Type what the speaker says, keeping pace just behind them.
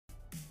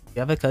You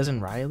have a cousin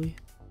Riley?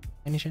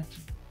 Any chance?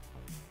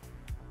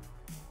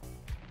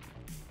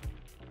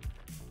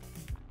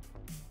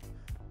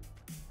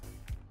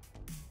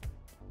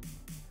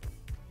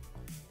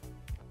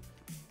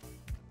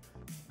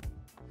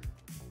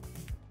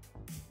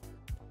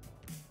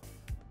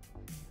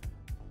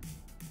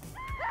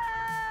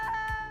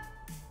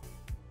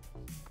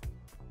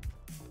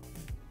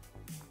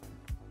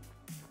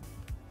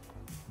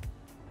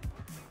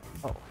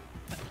 Oh.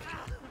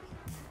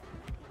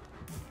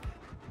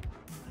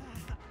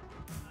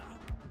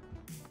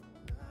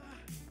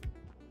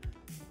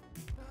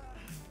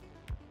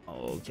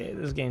 Okay,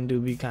 this game do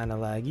be kind of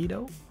laggy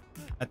though.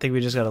 I think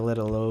we just gotta let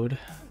it load.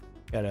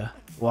 Gotta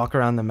walk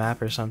around the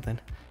map or something.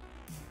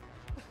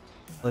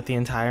 Let the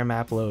entire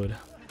map load.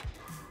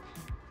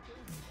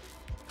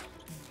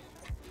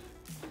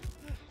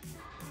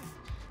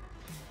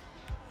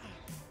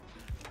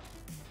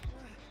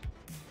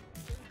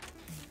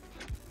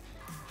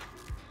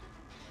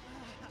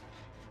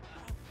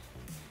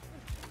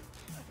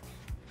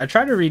 I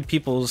try to read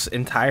people's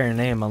entire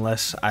name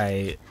unless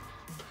I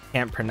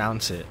can't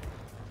pronounce it.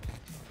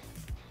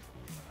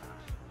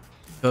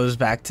 Goes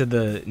back to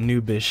the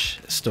noobish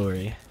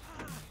story.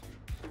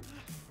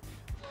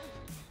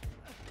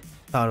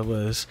 Thought it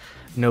was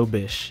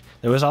nobish.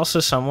 There was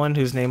also someone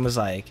whose name was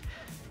like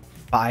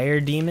Fire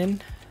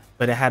Demon,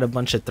 but it had a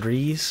bunch of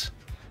 3s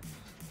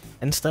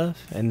and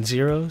stuff and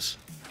 0s.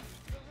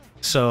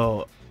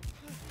 So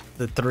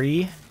the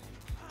 3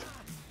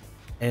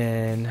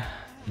 and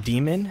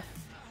Demon,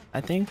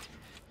 I think.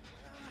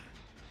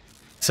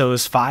 So it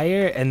was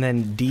Fire and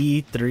then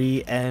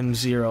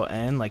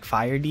D3M0N, like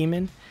Fire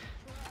Demon.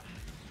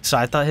 So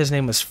I thought his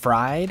name was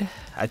Fried.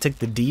 I took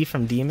the D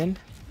from Demon.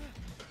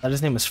 I thought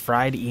his name was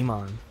Fried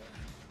Iman.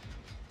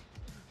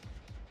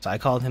 So I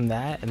called him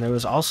that. And there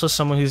was also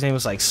someone whose name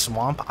was like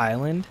Swamp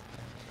Island.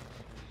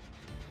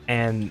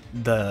 And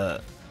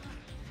the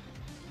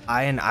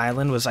I in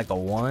Island was like a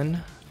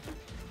 1.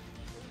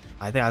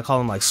 I think I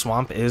called him like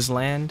Swamp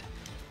Island.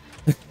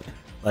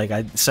 Like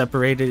I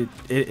separated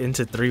it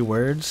into 3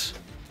 words.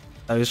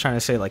 I was trying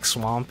to say like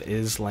Swamp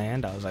is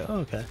land. I was like, oh,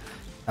 okay.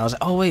 I was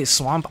like, oh wait,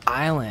 Swamp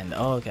Island.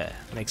 Oh, okay,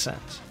 makes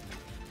sense.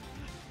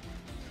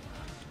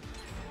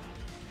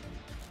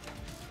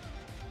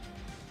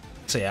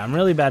 So yeah, I'm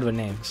really bad with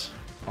names.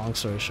 Long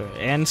story short,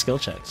 and skill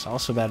checks.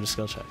 Also bad with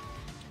skill check.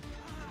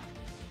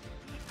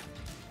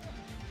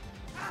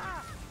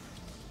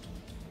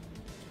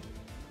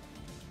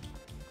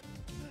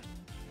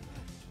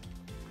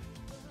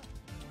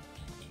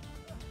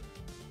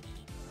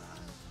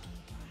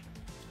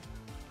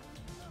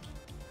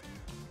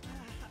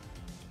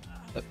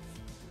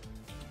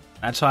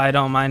 That's why I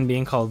don't mind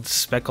being called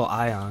Speckle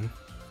Ion.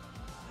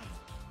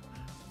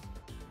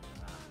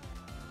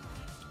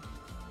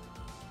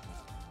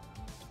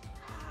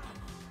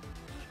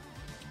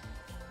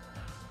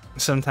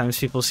 Sometimes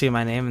people see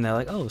my name and they're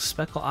like, oh,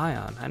 Speckle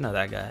Ion. I know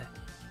that guy.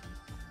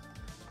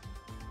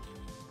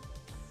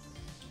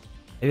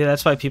 Maybe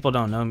that's why people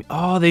don't know me.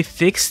 Oh, they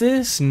fixed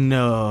this?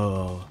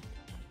 No.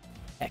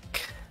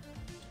 Heck.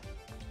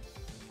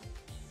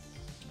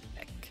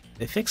 Heck.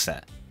 They fixed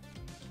that.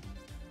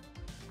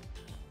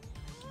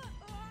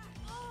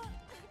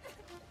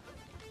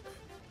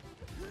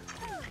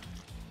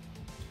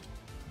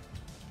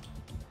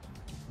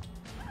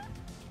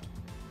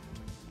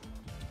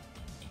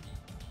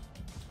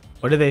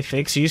 What did they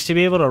fix? You used to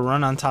be able to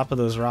run on top of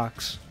those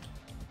rocks.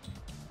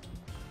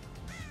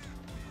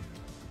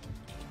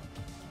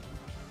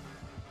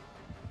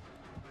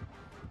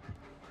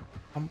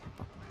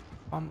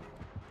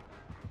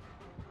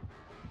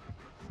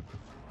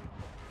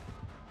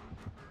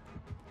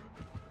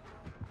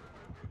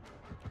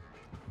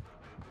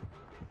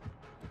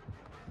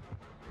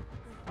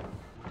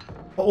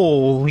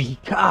 Holy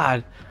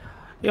God.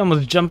 He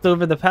almost jumped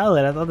over the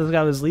pallet. I thought this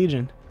guy was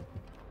Legion.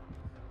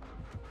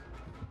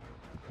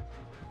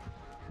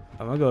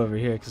 I'm gonna go over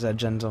here because that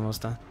gen's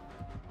almost done.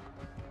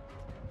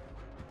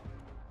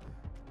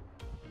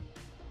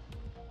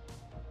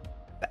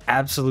 The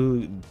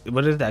absolute,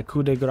 what is that,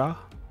 coup de grace?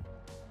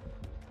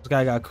 This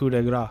guy got coup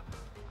de grace.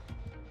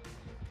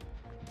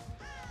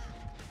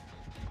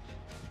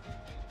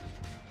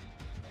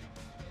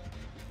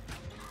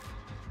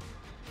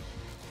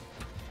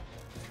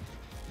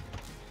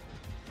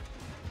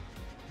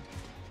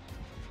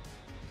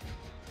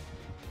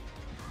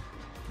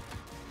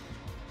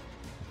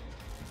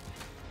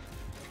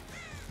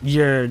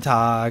 You're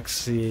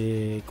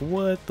toxic.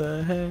 What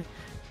the heck?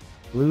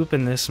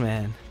 Looping this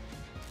man.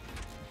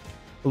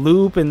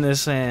 Looping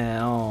this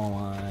man. Oh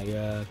my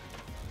God.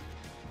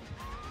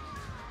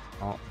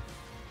 Oh,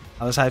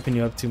 I was hyping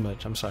you up too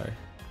much. I'm sorry.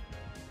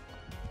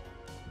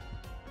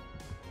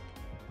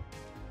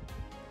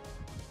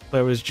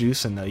 Where was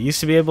juicing though? You used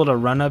to be able to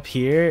run up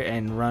here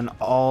and run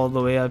all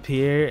the way up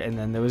here, and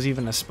then there was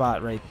even a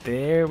spot right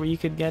there where you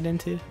could get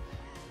into.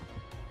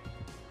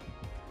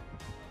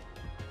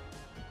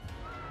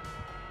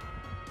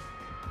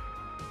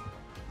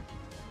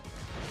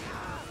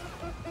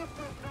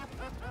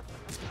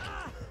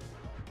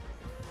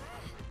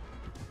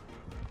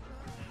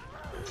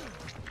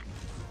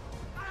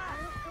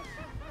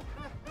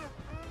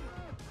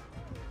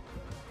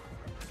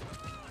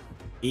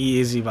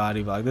 Easy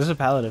body block. There's a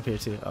pallet up here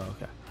too. Oh,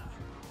 okay.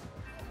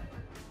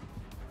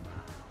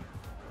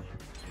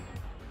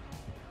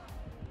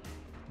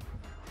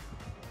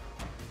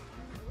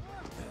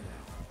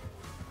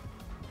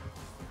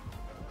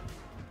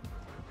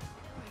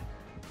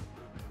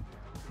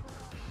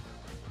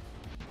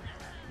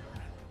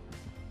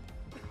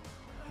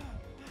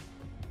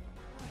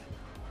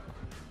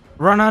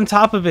 Run on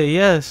top of it,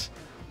 yes.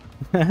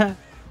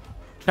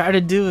 Try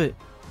to do it.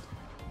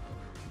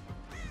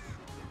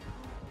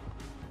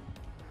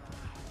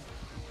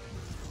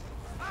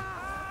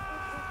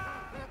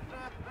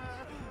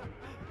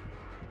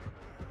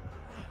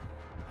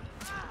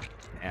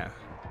 Yeah.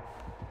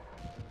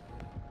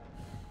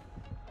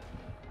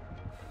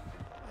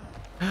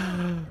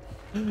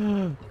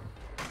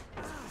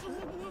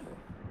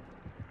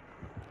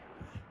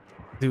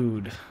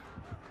 Dude.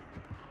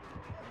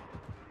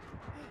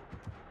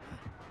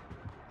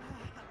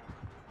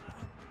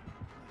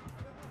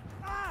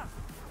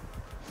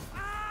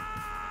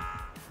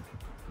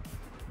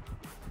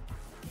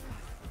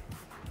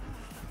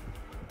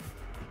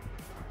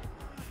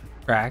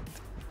 Cracked.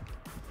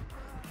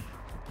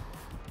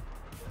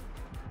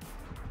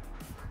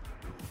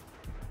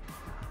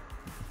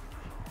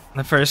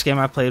 The first game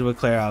I played with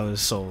Claire, I was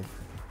sold.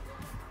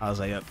 I was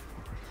like, yep.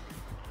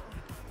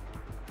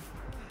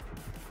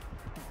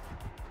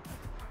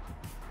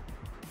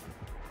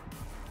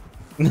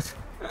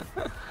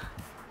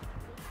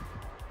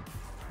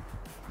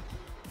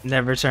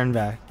 Never turn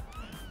back.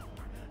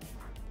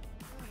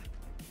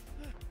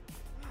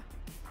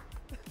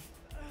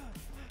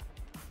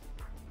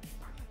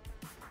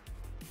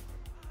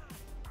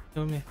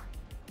 Kill me.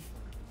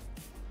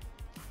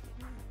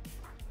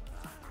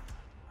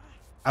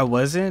 I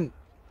wasn't?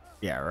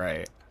 Yeah,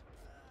 right.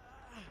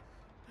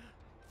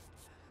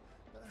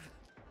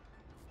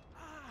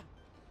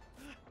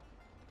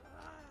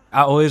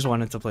 I always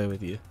wanted to play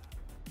with you.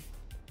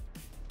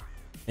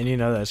 And you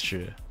know that's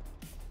true.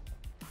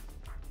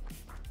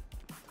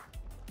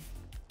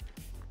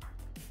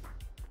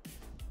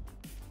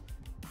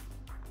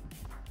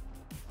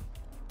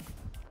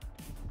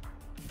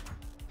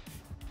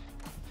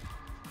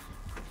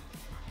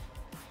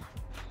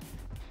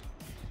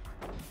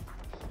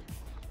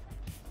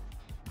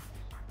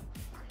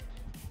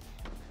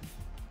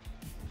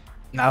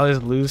 Now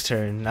it's Lou's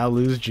turn. Now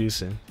Lou's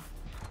juicing.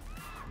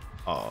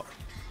 Oh.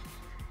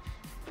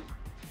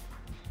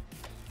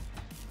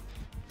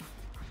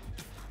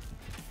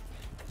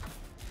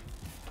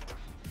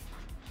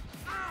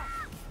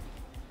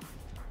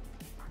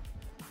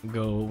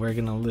 Go, we're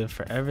gonna live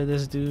forever,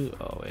 this dude.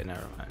 Oh, wait,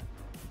 never mind.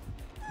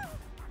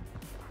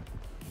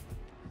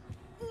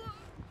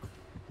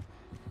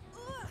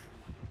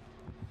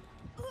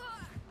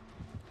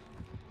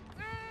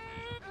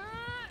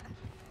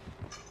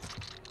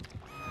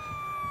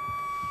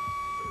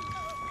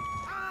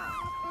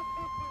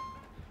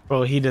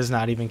 Bro, he does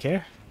not even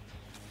care.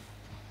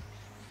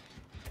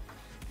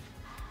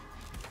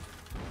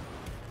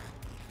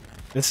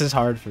 This is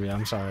hard for me,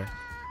 I'm sorry.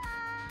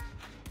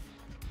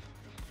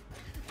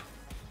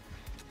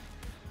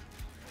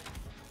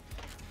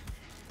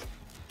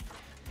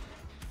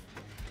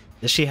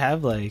 Does she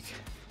have like,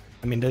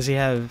 I mean, does he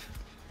have,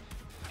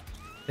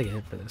 take a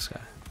hit for this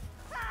guy.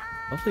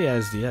 Hopefully he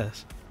has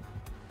DS.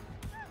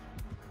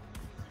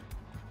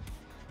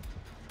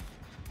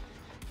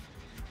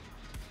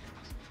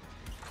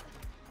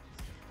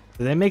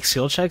 Do they make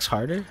skill checks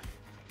harder?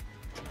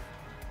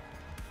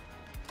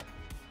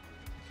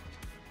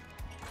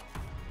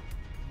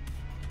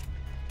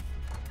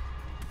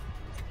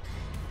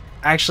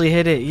 Actually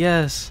hit it,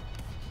 yes.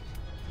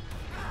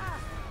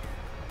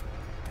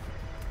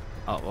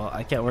 Oh, well,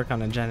 I can't work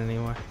on a gen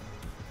anymore.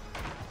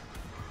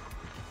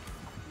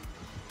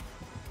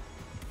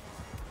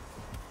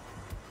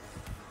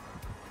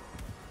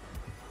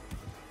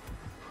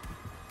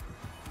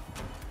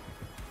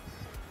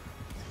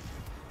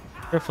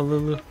 Careful,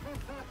 Lulu.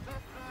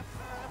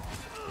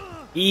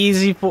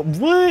 Easy for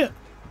what?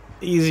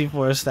 Easy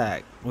for a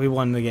stack. We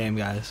won the game,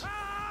 guys.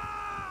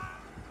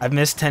 I've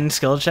missed 10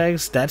 skill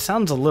checks. That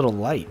sounds a little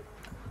light.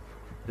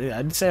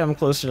 I'd say I'm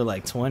closer to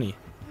like 20.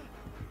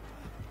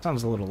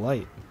 Sounds a little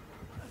light.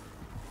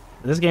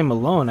 This game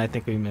alone, I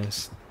think we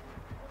missed.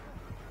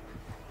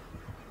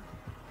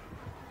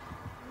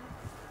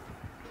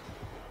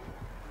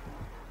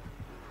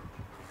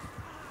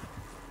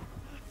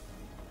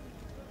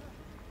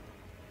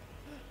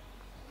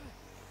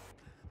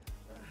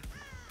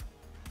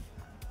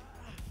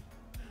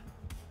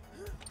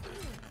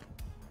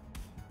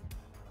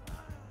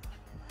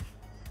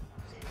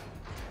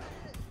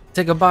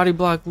 Take a body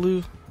block,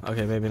 Lou.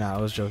 Okay, maybe not.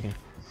 I was joking.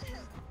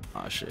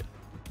 Oh, shit.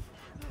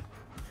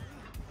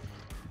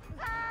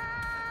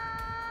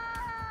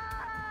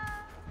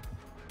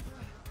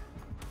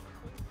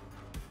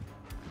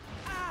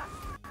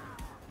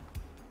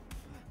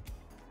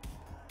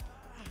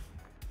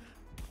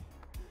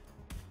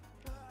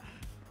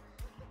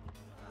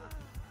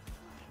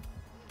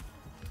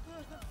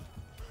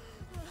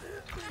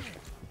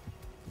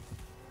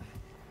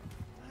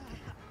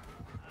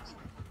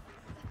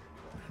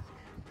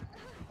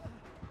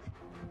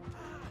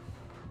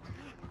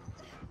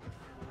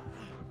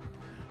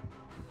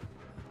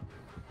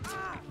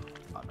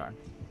 Oh, darn.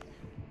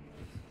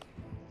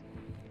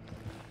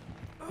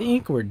 I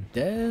think we're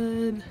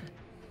dead.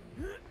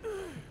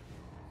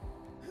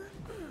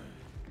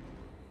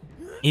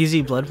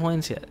 Easy blood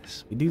points?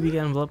 Yes. We do be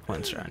getting blood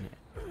points around here.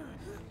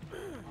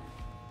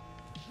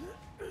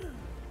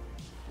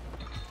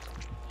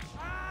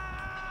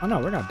 Oh no,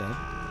 we're not dead.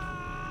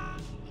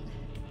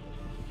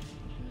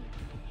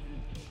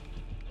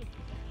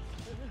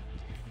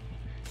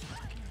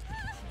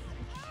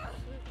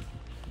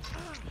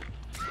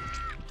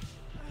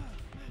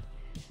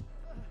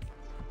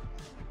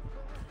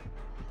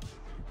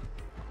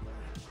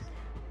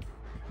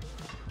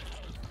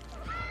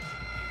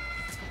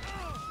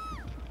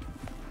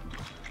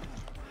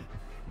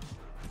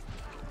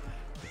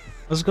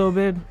 Let's go,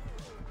 babe.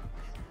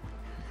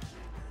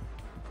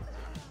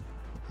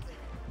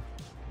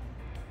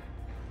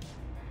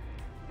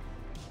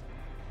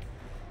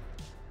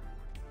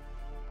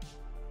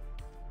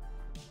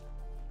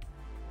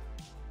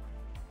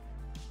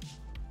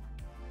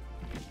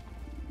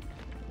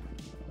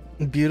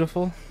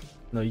 Beautiful.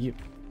 No, you.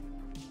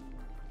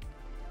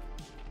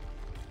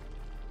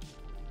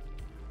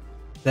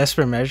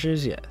 Desperate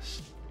measures,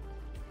 yes.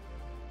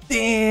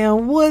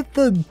 Damn, what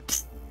the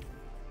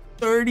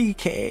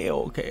 30K?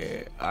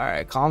 Okay.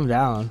 Alright, calm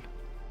down.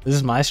 This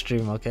is my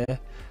stream, okay?